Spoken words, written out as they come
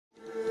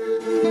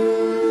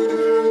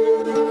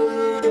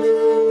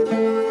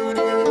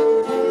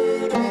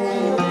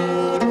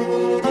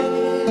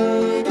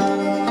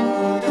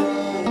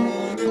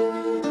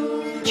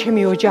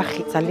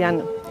ოჯახი ძალიან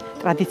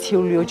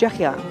ტრადიციული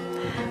ოჯახია.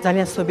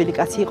 ძალიან ცნობილი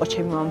კაცი იყო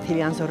ჩემი მამა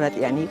მთელი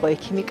ანზორატიანი, იყო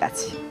ექიმი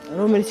კაცი,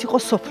 რომელიც იყო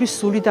სოფლის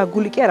სული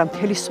დაგული კი არა,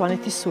 მთელი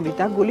სვანეთის სული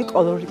დაგული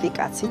კოლორიტი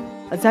კაცი.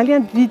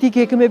 ძალიან დიდი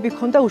გეგმები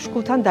ჰქონდა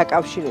უშკულთან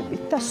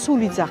დაკავშირებით და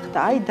სული ძახდა,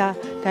 აი და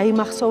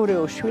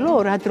დაიმახსოვრეო შვილო,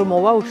 რად რომ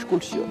მოვა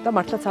უშკულშიო და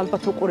მართლაც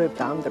ალბათ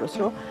უყურებდა ამ დროს,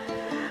 რომ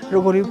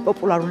როგორი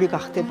პოპულარული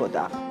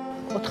გახდებოდა.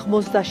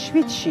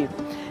 87-ში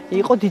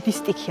იყო დიდი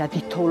სტიქია,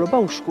 დიდთოვლობა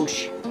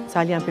უშკულში.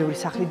 ძალიან ბევრი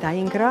სახლი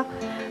დაინგრა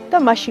და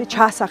მაშინ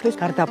ჩაასახლეს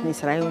გარდაბნის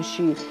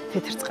რაიონში,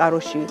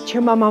 თეთრწყაროში.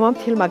 ჩემმა მამამ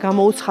თილმა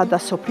გამოუცხადა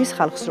სოფლის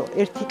ხალხს, რომ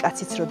ერთი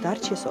კაციც რო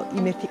დარჩესო,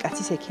 იმ ერთი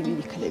კაცის ექიმი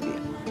იქნებია.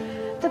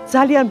 და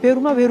ძალიან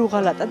ბევრმა ვერ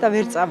უღალატა და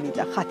ვერ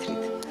წავიდა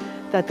ხათრით.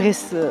 და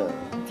დღეს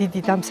დიდი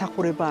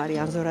დამსახურება არის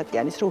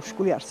ანზორატიანის, რომ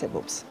უშკული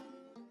არსებობს.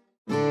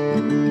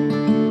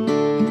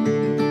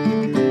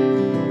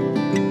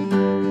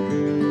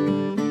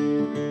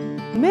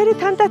 მერე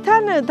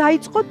თანდათან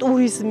დაიწყო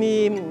ტურიზმი.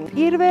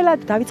 პირველად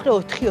დავიწყე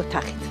 4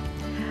 ოთახით.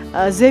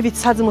 ზევით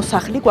საძმო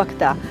სახლი გვაქვს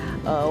და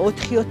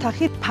 4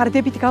 ოთახით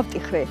ფარდებით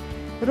გავტიხრე,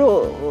 რომ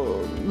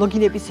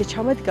ლოგინების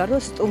ეჩამადგა,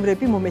 რომ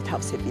სტუმრები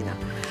მომეთავსებინა.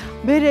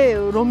 მერე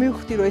რომ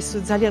მივხვდი, რომ ეს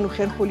ძალიან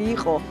უხერხული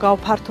იყო,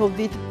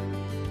 გავფართოვდით.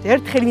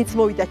 ერთხელ ვინც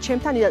მოვიდა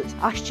ჩემთან,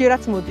 100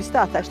 ჯერაც მოდის და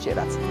 1000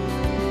 ჯერაც.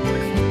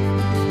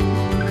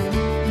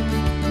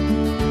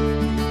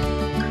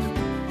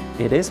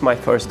 It is my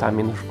first time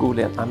in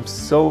Uşkuli and I'm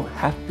so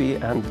happy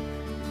and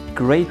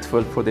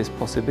grateful for this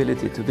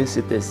possibility to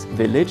visit this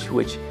village,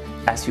 which,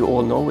 as you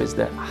all know, is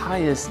the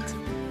highest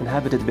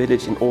inhabited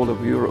village in all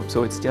of Europe.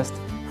 So it's just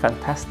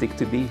fantastic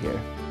to be here.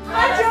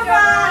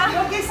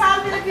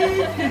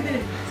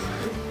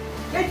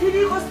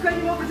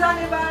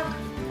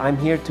 I'm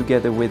here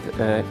together with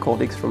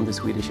colleagues from the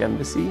Swedish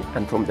Embassy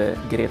and from the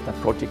Greta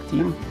project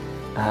team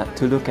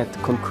to look at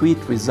concrete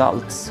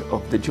results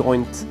of the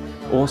joint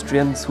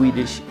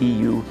Austrian-Swedish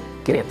EU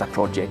Greta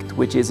project,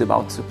 which is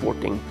about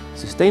supporting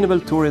sustainable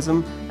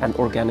tourism and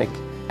organic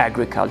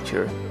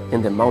agriculture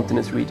in the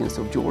mountainous regions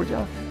of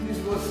Georgia.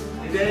 This was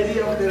the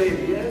idea of the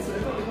lady, yes?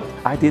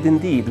 I did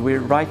indeed.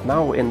 We're right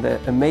now in the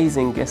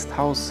amazing guest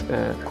house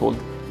called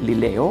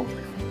Lileo,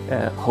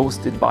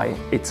 hosted by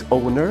its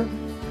owner,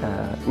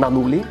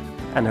 Nanuli,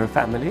 and her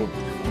family.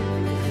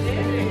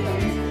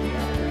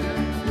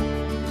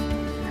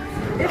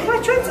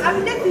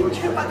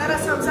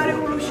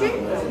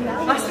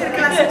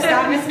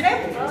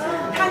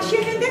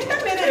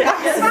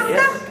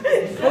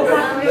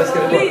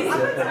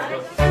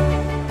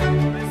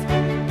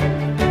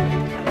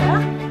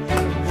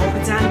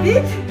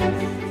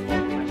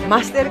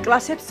 Master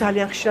კლასებს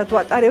ძალიან ხშირად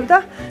ვატარებ და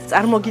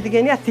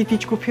წარმოგიდგენია დიდი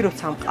ჯგუფი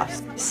როცა მყავს.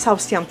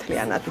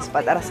 სავსიამთლიანად ეს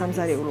პატარა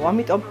სამზარეულო.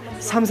 ამიტომ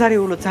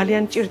სამზარეულო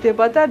ძალიან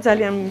მჭირდება და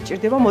ძალიან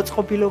მჭირდება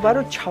მოწყობილობა,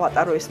 რომ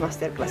ჩავატარო ეს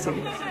master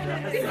კლასები.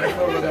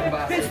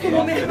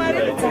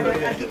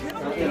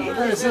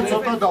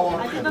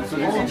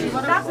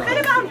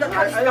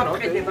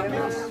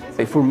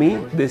 For me,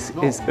 this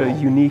is a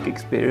unique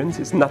experience.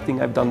 It's nothing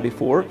I've done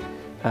before,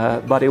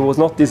 but it was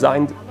not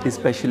designed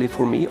especially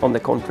for me. On the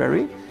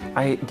contrary,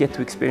 I get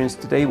to experience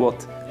today what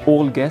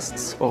all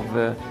guests of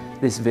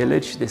this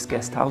village, this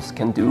guest house,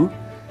 can do.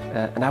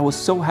 And I was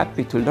so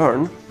happy to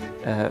learn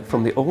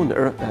from the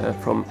owner,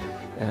 from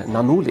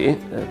Nanuli,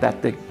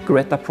 that the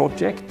Greta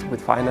project,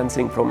 with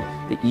financing from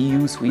the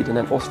EU, Sweden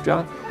and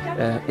Austria,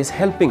 is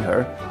helping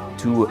her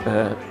to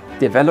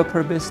develop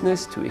her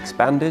business, to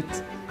expand it,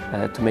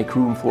 to make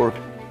room for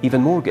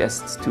even more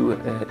guests to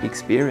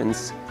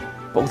experience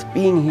both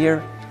being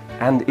here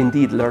and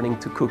indeed learning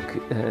to cook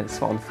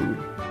Swan food.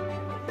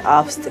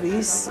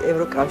 ავსტრიის,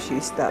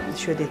 ევროკავშირის და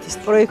შვედეთის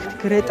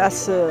პროექტ გრეტას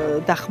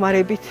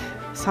დახმარებით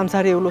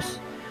სამზარეულოს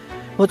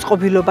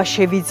მოწყობილობა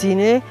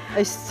შევიძინე.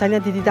 ეს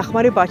ძალიან დიდი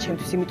დახმარებაა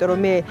ჩემთვის, იმიტომ რომ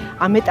მე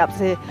ამ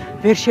ეტაპზე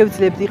ვერ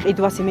შევძლებდი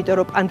ყიდვას, იმიტომ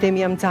რომ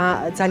პანდემიამ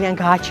ძალიან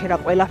გააჩერა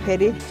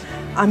ყველაფერი.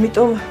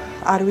 ამიტომ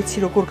არ ვიცი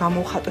როგორ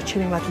გამოვხატო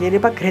ჩემი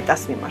მადლიერება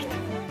გრეტას მიმართ.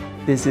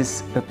 This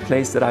is a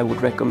place that I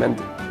would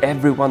recommend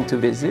everyone to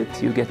visit.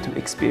 You get to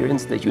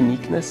experience the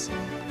uniqueness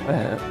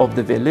of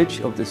the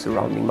village, of the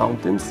surrounding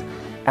mountains.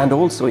 And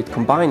also it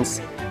combines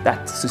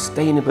that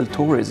sustainable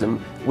tourism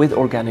with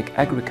organic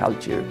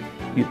agriculture.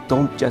 You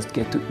don't just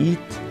get to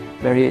eat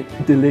very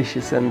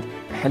delicious and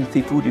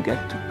healthy food, you get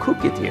to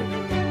cook it here.